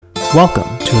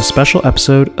Welcome to a special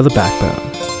episode of The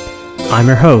Backbone. I'm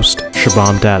your host,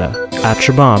 Shabam Data, at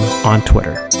Shabam on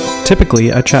Twitter.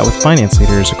 Typically, I chat with finance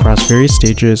leaders across various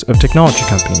stages of technology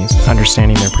companies,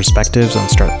 understanding their perspectives on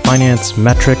startup finance,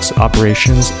 metrics,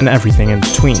 operations, and everything in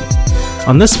between.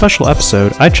 On this special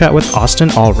episode, I chat with Austen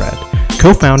Allred,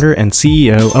 co-founder and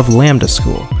CEO of Lambda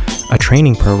School, a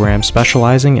training program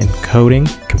specializing in coding,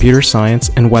 computer science,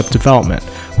 and web development,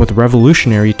 with a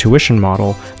revolutionary tuition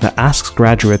model that asks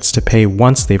graduates to pay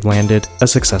once they've landed a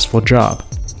successful job.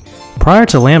 Prior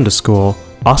to Lambda School,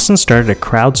 Austen started a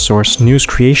crowdsourced news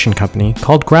creation company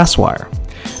called Grasswire.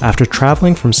 After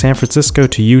traveling from San Francisco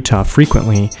to Utah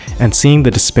frequently and seeing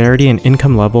the disparity in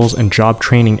income levels and job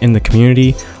training in the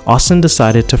community, Austen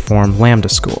decided to form Lambda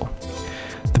School.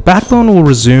 The Backbone will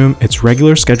resume its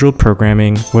regular scheduled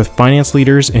programming with finance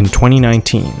leaders in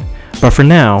 2019. But for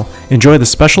now, enjoy the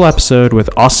special episode with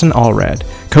Austen Allred,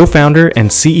 co-founder and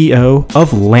CEO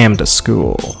of Lambda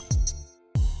School.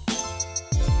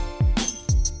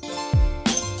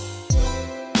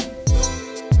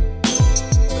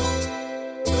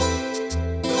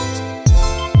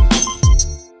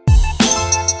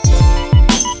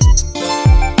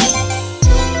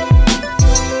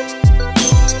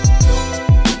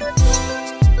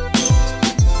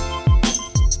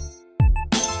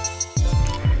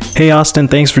 Hey Austen,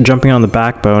 thanks for jumping on The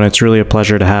Backbone. It's really a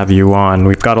pleasure to have you on.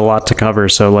 We've got a lot to cover,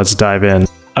 so let's dive in.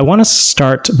 I want to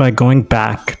start by going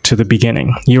back to the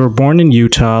beginning. You were born in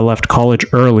Utah, left college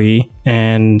early,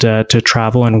 and to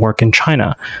travel and work in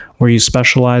China, where you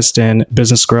specialized in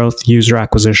business growth, user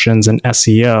acquisitions, and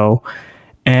SEO.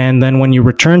 And then when you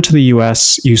returned to the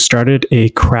US, you started a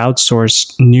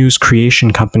crowdsourced news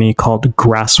creation company called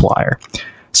Grasswire.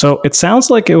 So it sounds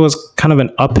like it was kind of an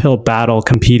uphill battle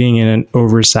competing in an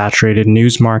oversaturated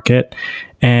news market,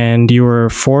 and you were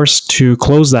forced to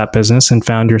close that business and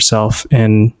found yourself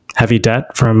in heavy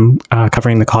debt from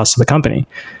covering the cost of the company.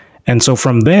 And so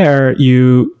from there,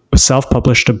 you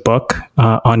self-published a book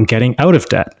on getting out of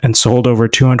debt and sold over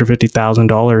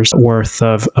 $250,000 worth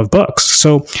of books.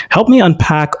 So help me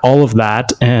unpack all of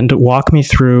that and walk me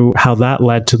through how that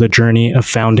led to the journey of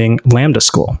founding Lambda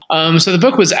School. So the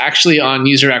book was actually on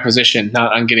user acquisition,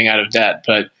 not on getting out of debt,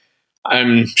 but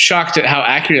I'm shocked at how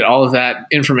accurate all of that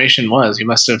information was. You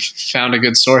must have found a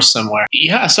good source somewhere.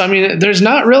 Yeah, so I mean, there's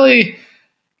not really...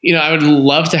 I would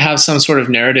love to have some sort of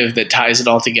narrative that ties it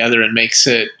all together and makes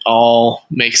it all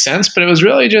make sense. But it was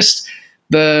really just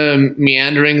the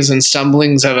meanderings and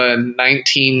stumblings of a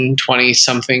 19,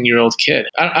 20-something-year-old kid.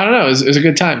 I don't know. It was a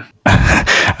good time.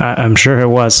 I'm sure it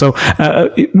was. So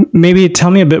maybe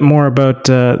tell me a bit more about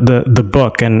the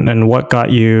book and what got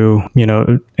you,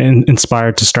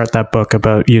 inspired to start that book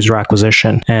about user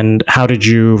acquisition, and how did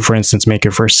you, for instance, make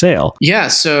your first sale? Yeah,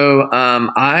 so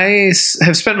I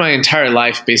have spent my entire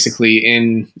life basically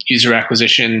in user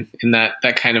acquisition in that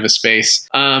kind of a space.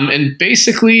 And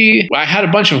basically, I had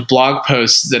a bunch of blog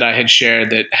posts that I had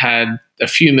shared that had a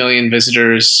few million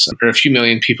visitors or a few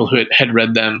million people who had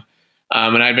read them.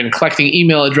 And I'd been collecting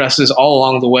email addresses all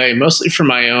along the way, mostly for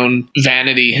my own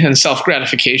vanity and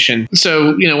self-gratification.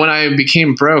 So, when I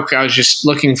became broke, I was just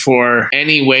looking for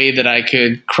any way that I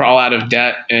could crawl out of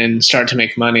debt and start to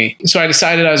make money. So I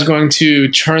decided I was going to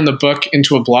turn the book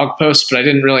into a blog post, but I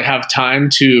didn't really have time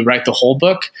to write the whole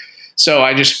book. So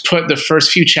I just put the first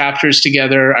few chapters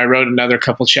together. I wrote another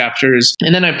couple chapters.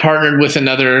 And then I partnered with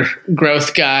another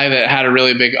growth guy that had a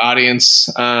really big audience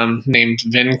named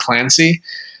Vin Clancy.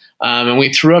 And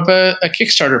we threw up a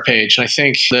Kickstarter page. And I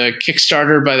think the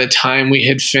Kickstarter, by the time we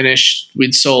had finished,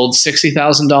 we'd sold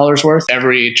 $60,000 worth.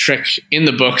 Every trick in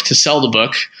the book to sell the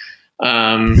book.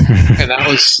 And that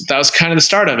was kind of the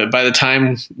start of it. By the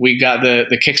time we got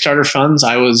the Kickstarter funds,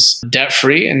 I was debt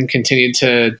free and continued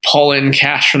to pull in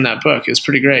cash from that book. It was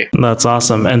pretty great. That's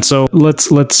awesome. And so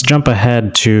let's jump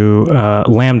ahead to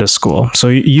Lambda School. So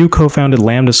you co-founded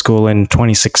Lambda School in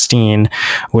 2016,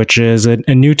 which is a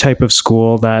new type of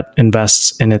school that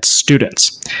invests in its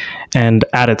students. And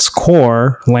at its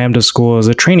core, Lambda School is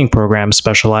a training program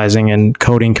specializing in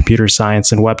coding, computer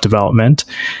science, and web development.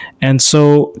 And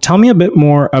so tell me a bit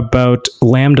more about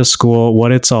Lambda School,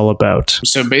 what it's all about.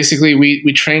 So basically,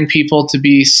 we train people to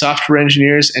be software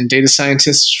engineers and data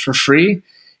scientists for free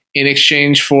in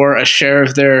exchange for a share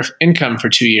of their income for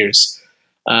 2 years.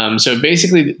 So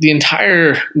basically, the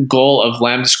entire goal of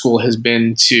Lambda School has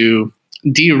been to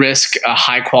de-risk a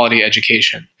high-quality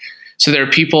education. So there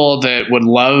are people that would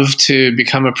love to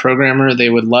become a programmer. They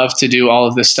would love to do all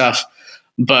of this stuff.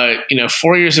 But,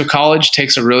 4 years of college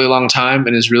takes a really long time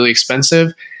and is really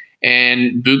expensive.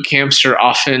 And boot camps are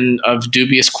often of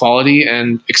dubious quality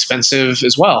and expensive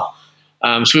as well.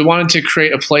 So we wanted to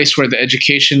create a place where the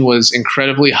education was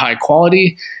incredibly high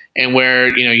quality and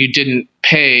where, you didn't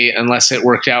pay unless it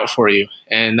worked out for you.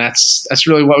 And that's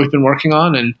really what we've been working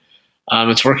on. And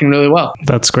it's working really well.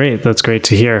 That's great. That's great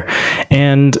to hear.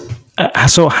 And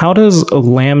so how does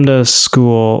Lambda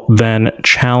School then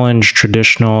challenge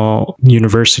traditional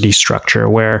university structure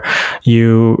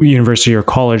university or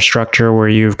college structure where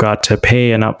you've got to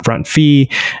pay an upfront fee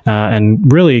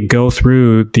and really go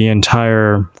through the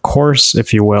entire course,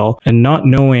 if you will, and not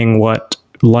knowing what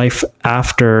life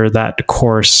after that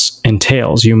course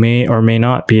entails? You may or may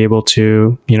not be able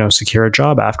to, secure a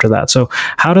job after that. So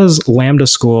how does Lambda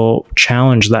School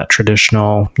challenge that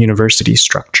traditional university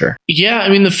structure? Yeah,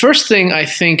 the first thing I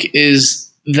think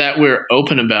is that we're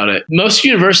open about it. Most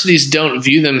universities don't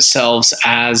view themselves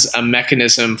as a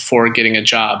mechanism for getting a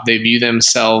job. They view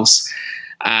themselves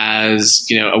as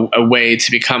a way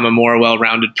to become a more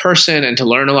well-rounded person and to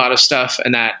learn a lot of stuff,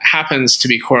 and that happens to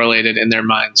be correlated in their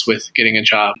minds with getting a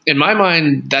job. In my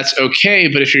mind, that's okay,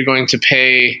 but if you're going to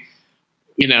pay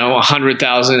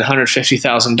 $100,000,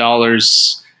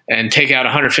 $150,000 and take out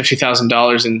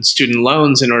 $150,000 in student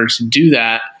loans in order to do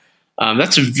that,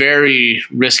 that's a very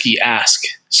risky ask.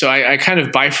 So I kind of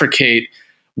bifurcate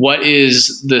what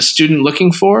is the student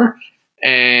looking for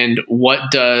and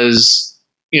what does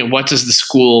the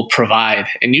school provide?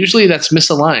 And usually that's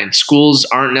misaligned. Schools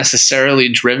aren't necessarily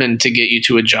driven to get you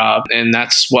to a job, and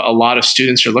that's what a lot of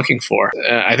students are looking for.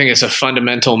 I think it's a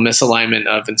fundamental misalignment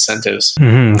of incentives.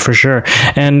 For sure.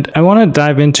 And I want to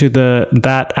dive into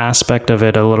that aspect of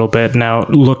it a little bit now,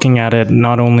 looking at it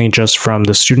not only just from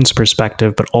the student's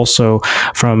perspective, but also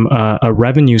from a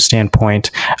revenue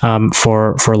standpoint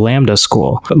for Lambda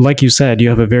School. Like you said, you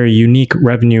have a very unique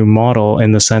revenue model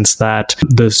in the sense that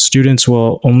the students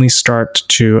will only start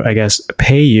to,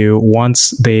 pay you once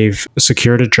they've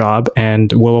secured a job,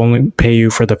 and will only pay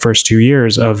you for the first 2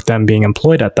 years of them being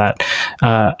employed at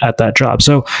that job.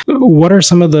 So what are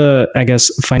some of the,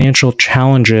 financial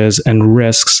challenges and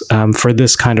risks for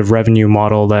this kind of revenue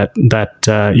model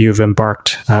that you've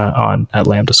embarked on at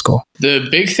Lambda School? The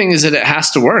big thing is that it has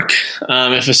to work.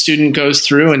 If a student goes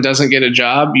through and doesn't get a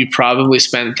job, you probably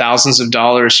spent thousands of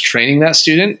dollars training that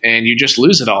student and you just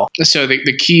lose it all. So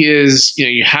the key is,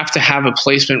 you have to have a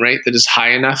placement rate that is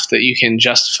high enough that you can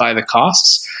justify the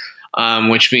costs,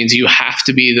 which means you have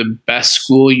to be the best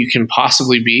school you can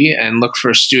possibly be and look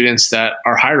for students that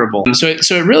are hireable. So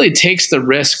it really takes the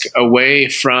risk away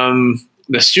from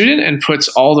the student and puts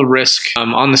all the risk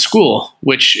on the school,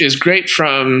 which is great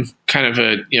from kind of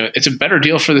it's a better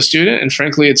deal for the student. And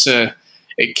frankly,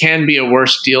 it can be a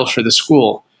worse deal for the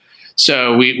school.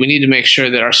 So we need to make sure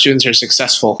that our students are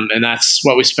successful. And that's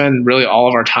what we spend really all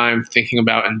of our time thinking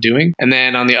about and doing. And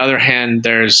then on the other hand,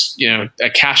 there's, a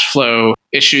cash flow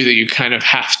issue that you kind of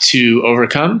have to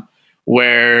overcome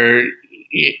where,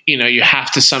 you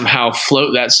have to somehow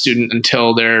float that student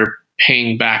until they're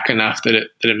paying back enough that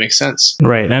it makes sense.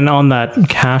 Right. And on that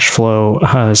cash flow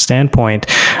standpoint,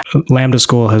 Lambda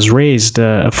School has raised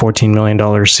a $14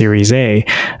 million Series A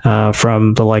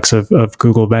from the likes of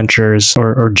Google Ventures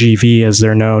or GV as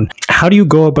they're known. How do you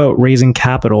go about raising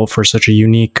capital for such a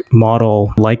unique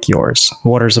model like yours?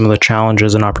 What are some of the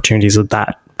challenges and opportunities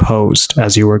that posed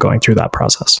as you were going through that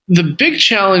process? The big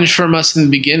challenge from us in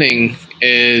the beginning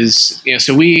is,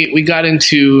 so we got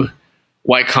into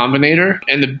Y Combinator.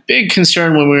 And the big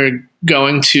concern when we were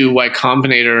going to Y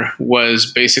Combinator was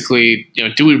basically,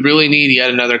 do we really need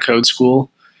yet another code school?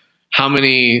 How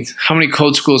many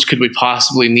code schools could we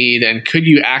possibly need? And could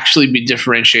you actually be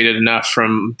differentiated enough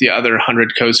from the other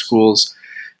 100 code schools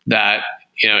that,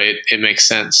 it makes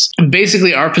sense? And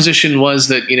basically, our position was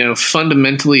that,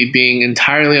 fundamentally being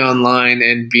entirely online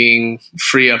and being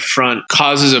free up front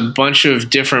causes a bunch of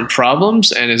different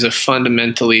problems and is a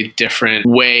fundamentally different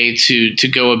way to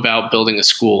go about building a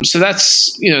school. So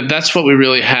that's what we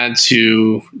really had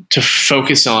to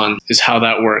focus on, is how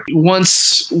that worked.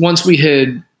 Once we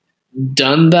had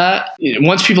done that,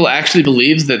 once people actually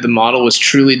believed that the model was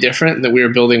truly different and that we were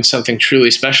building something truly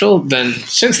special, then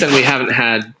since then we haven't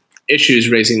had issues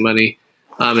raising money.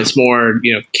 It's more,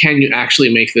 can you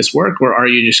actually make this work, or are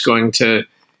you just going to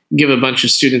give a bunch of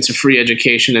students a free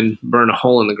education and burn a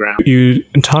hole in the ground? You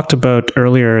talked about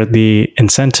earlier the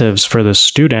incentives for the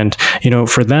student.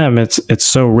 For them, it's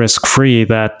so risk-free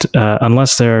that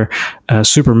unless they're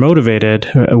super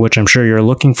motivated, which I'm sure you're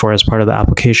looking for as part of the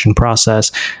application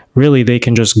process, really they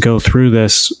can just go through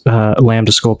this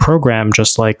Lambda School program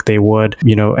just like they would,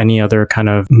 any other kind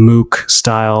of MOOC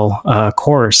style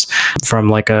course from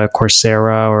like a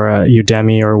Coursera or a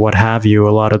Udemy or what have you,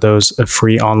 a lot of those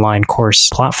free online course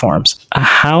platforms.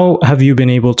 How have you been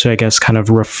able to, kind of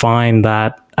refine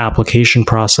that application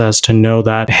process to know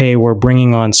that, hey, we're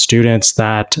bringing on students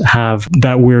that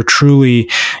we're truly,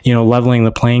 leveling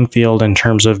the playing field in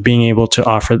terms of being able to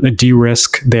offer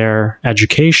de-risk their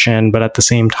education, but at the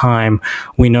same time,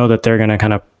 we know that they're going to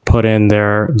kind of put in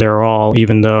their all,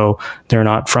 even though they're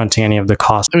not fronting any of the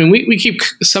costs. I mean, we keep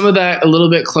some of that a little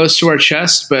bit close to our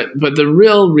chest, but the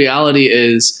real reality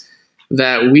is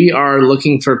that we are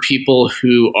looking for people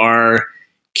who are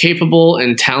capable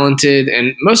and talented,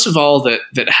 and most of all,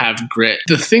 that have grit.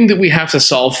 The thing that we have to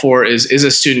solve for is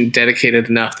a student dedicated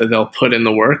enough that they'll put in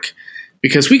the work,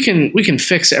 because we can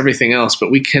fix everything else,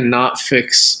 but we cannot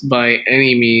fix by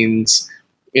any means,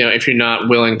 if you're not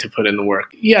willing to put in the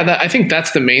work. Yeah, I think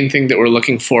that's the main thing that we're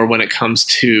looking for when it comes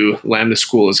to Lambda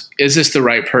School is this the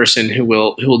right person who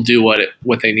will do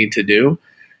what they need to do?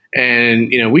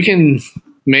 And, we can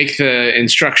make the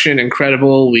instruction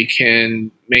incredible. We can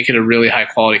make it a really high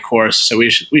quality course. So we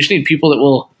just need people that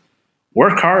will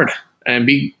work hard and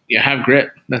have grit.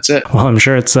 That's it. Well, I'm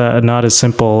sure it's not as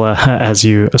simple as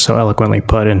you so eloquently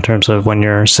put, in terms of when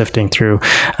you're sifting through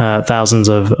thousands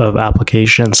of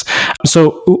applications.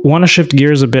 So want to shift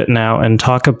gears a bit now and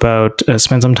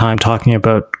spend some time talking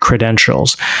about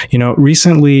credentials.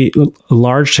 Recently,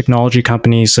 large technology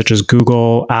companies such as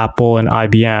Google, Apple, and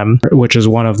IBM, which is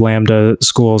one of Lambda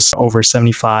School's over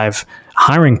 75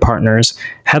 hiring partners,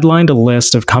 headlined a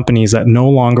list of companies that no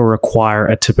longer require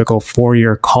a typical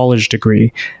 4-year college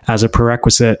degree as a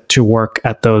prerequisite to work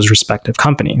at those respective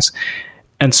companies.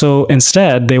 And so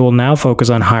instead, they will now focus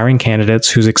on hiring candidates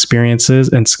whose experiences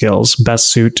and skills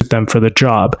best suit them for the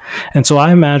job. And so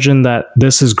I imagine that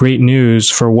this is great news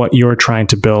for what you're trying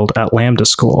to build at Lambda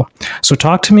School. So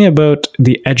talk to me about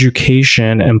the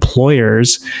education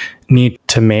employers need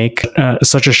to make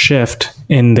such a shift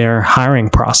in their hiring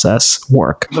process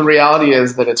work. The reality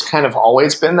is that it's kind of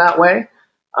always been that way,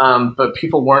 but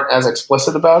people weren't as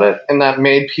explicit about it, and that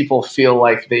made people feel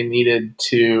like they needed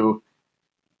to,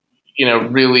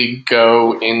 really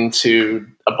go into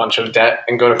a bunch of debt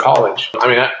and go to college. I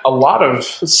mean, a lot of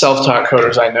self-taught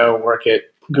coders I know work at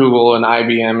Google and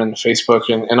IBM and Facebook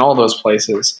and all those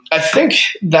places. I think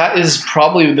that is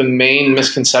probably the main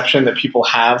misconception that people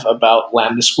have about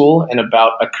Lambda School and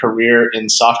about a career in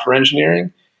software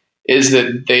engineering, is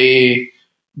that they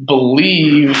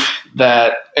believe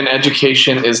that an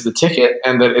education is the ticket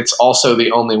and that it's also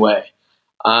the only way.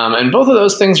 And both of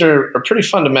those things are pretty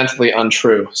fundamentally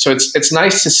untrue. So it's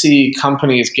nice to see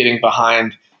companies getting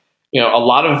behind, a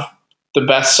lot of the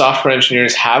best software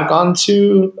engineers have gone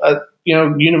to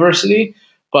university,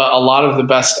 but a lot of the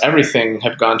best everything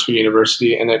have gone to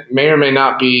university, and it may or may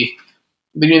not be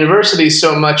the university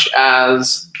so much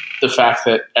as the fact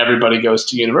that everybody goes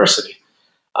to university.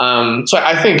 So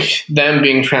I think them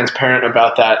being transparent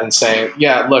about that and saying,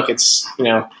 yeah, look, it's,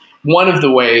 one of the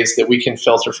ways that we can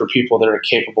filter for people that are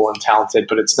capable and talented,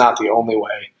 but it's not the only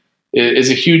way,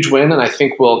 is a huge win. And I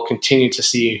think we'll continue to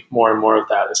see more and more of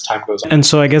that as time goes on. And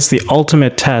so I guess the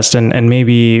ultimate test, and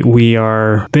maybe we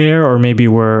are there or maybe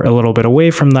we're a little bit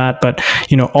away from that, but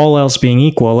all else being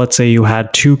equal, let's say you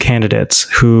had two candidates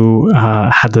who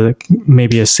had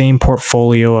maybe a same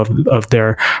portfolio of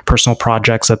their personal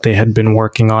projects that they had been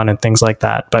working on and things like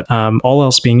that. But all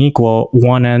else being equal,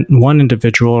 one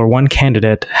individual or one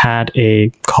candidate had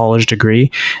a college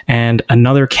degree and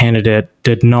another candidate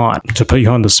did not. To put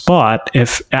you on the spot,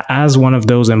 if as one of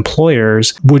those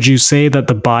employers, would you say that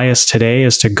the bias today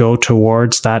is to go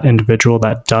towards that individual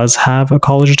that does have a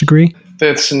college degree?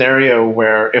 The scenario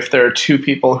where if there are two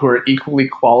people who are equally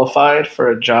qualified for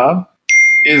a job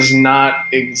is not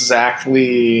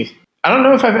exactly, I don't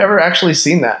know if I've ever actually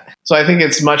seen that. So I think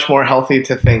it's much more healthy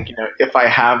to think, if I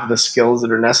have the skills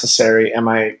that are necessary,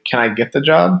 can I get the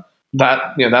job?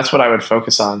 That's what I would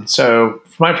focus on. So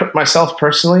for myself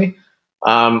personally,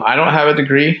 I don't have a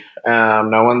degree.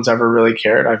 No one's ever really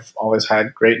cared. I've always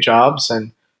had great jobs,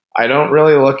 and I don't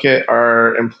really look at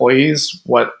our employees.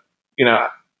 I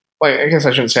guess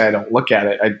I shouldn't say I don't look at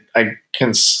it.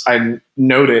 I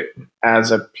note it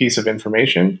as a piece of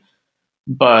information,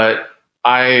 but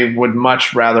I would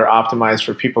much rather optimize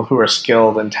for people who are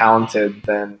skilled and talented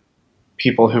than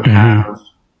people who have,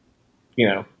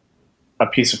 a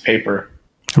piece of paper.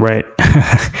 Right.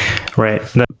 Right.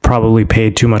 That probably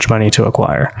paid too much money to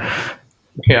acquire.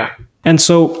 Yeah. And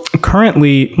so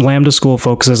currently, Lambda School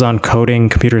focuses on coding,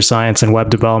 computer science, and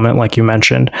web development, like you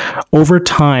mentioned. Over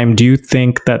time, do you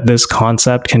think that this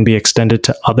concept can be extended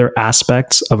to other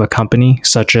aspects of a company,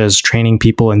 such as training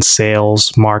people in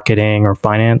sales, marketing, or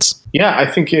finance? Yeah, I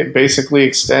think it basically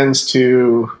extends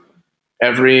to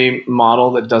every model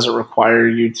that doesn't require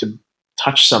you to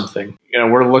touch something.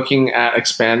 We're looking at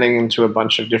expanding into a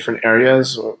bunch of different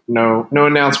areas. No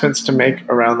announcements to make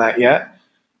around that yet.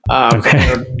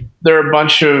 There are a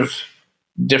bunch of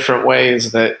different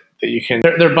ways that you can.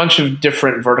 There are a bunch of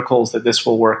different verticals that this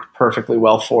will work perfectly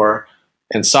well for,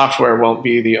 and software won't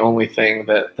be the only thing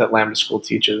that Lambda School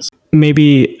teaches.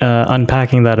 Maybe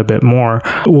unpacking that a bit more,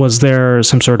 was there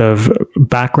some sort of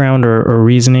background or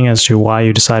reasoning as to why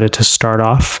you decided to start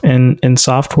off in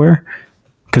software?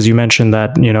 Because you mentioned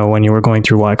that, when you were going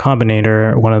through Y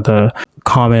Combinator, one of the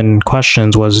common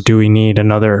questions was, do we need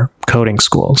another coding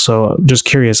school? So just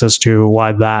curious as to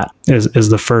why that is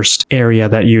the first area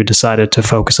that you decided to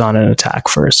focus on and attack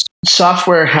first.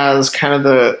 Software has kind of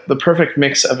the perfect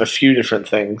mix of a few different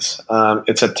things.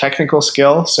 It's a technical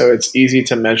skill, so it's easy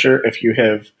to measure if you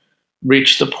have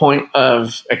reached the point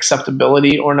of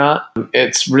acceptability or not.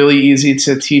 It's really easy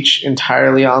to teach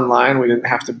entirely online. We didn't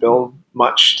have to build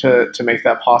much to make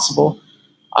that possible.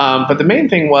 But the main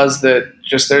thing was that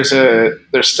just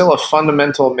there's still a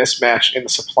fundamental mismatch in the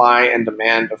supply and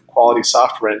demand of quality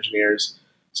software engineers.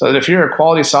 So that if you're a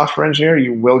quality software engineer,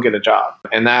 you will get a job.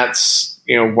 And that's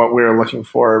what we were looking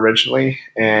for originally.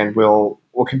 And we'll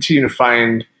continue to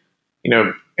find,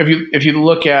 if you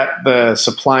look at the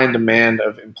supply and demand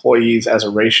of employees as a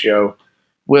ratio,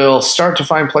 we'll start to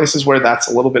find places where that's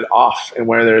a little bit off and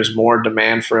where there's more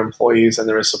demand for employees than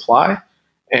there is supply,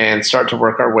 and start to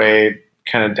work our way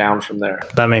kind of down from there.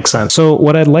 That makes sense. So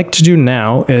what I'd like to do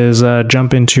now is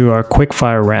jump into our quick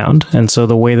fire round. And so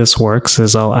the way this works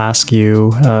is I'll ask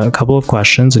you a couple of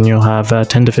questions and you'll have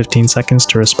 10 to 15 seconds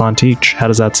to respond to each. How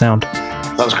does that sound?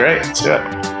 Sounds great. Let's do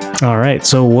it. All right.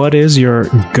 So what is your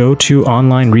go-to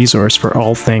online resource for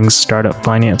all things startup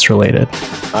finance related?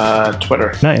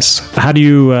 Twitter. Nice. How do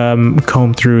you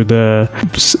comb through the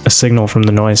signal from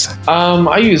the noise?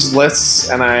 I use lists,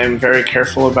 and I'm very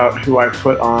careful about who I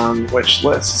put on which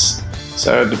lists.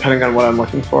 So depending on what I'm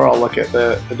looking for, I'll look at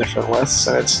the different lists,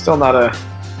 and it's still not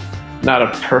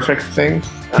a perfect thing,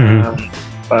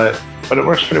 but it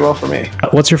works pretty well for me.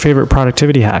 What's your favorite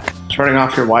productivity hack? Turning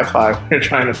off your Wi-Fi when you're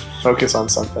trying to focus on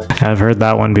something. I've heard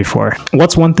that one before.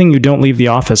 What's one thing you don't leave the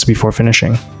office before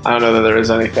finishing? I don't know that there is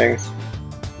anything.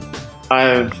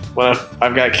 I've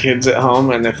got kids at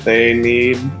home, and if they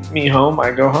need me home,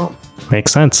 I go home.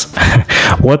 Makes sense.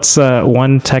 What's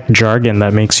one tech jargon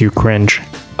that makes you cringe?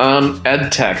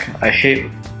 Ed tech. I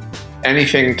hate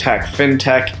anything tech.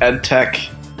 FinTech, ed tech,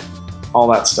 all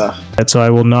that stuff. So I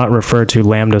will not refer to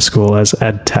Lambda School as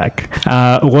ed tech.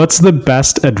 What's the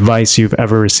best advice you've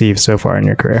ever received so far in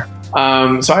your career?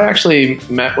 So I actually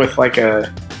met with like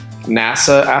a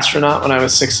NASA astronaut when I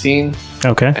was 16.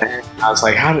 Okay. And I was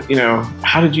like, how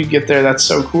did you get there? That's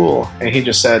so cool. And he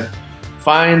just said,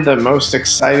 find the most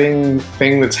exciting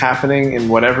thing that's happening in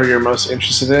whatever you're most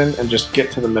interested in and just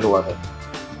get to the middle of it.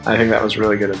 I think that was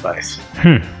really good advice.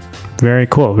 Very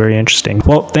cool. Very interesting.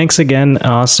 Well, thanks again,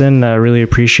 Austen. I really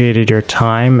appreciated your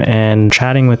time and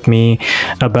chatting with me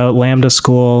about Lambda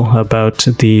School, about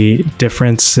the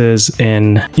differences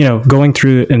in, going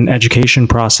through an education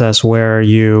process where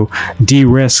you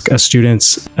de-risk a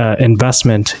student's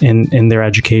investment in their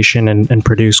education and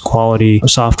produce quality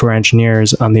software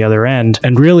engineers on the other end,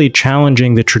 and really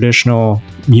challenging the traditional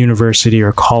university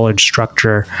or college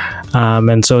structure.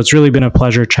 And so it's really been a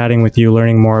pleasure chatting with you,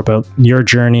 learning more about your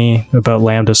journey, about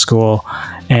Lambda School,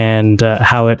 and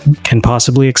how it can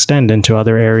possibly extend into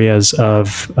other areas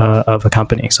of a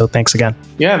company. So thanks again.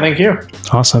 Yeah, thank you.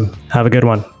 Awesome. Have a good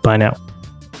one. Bye now.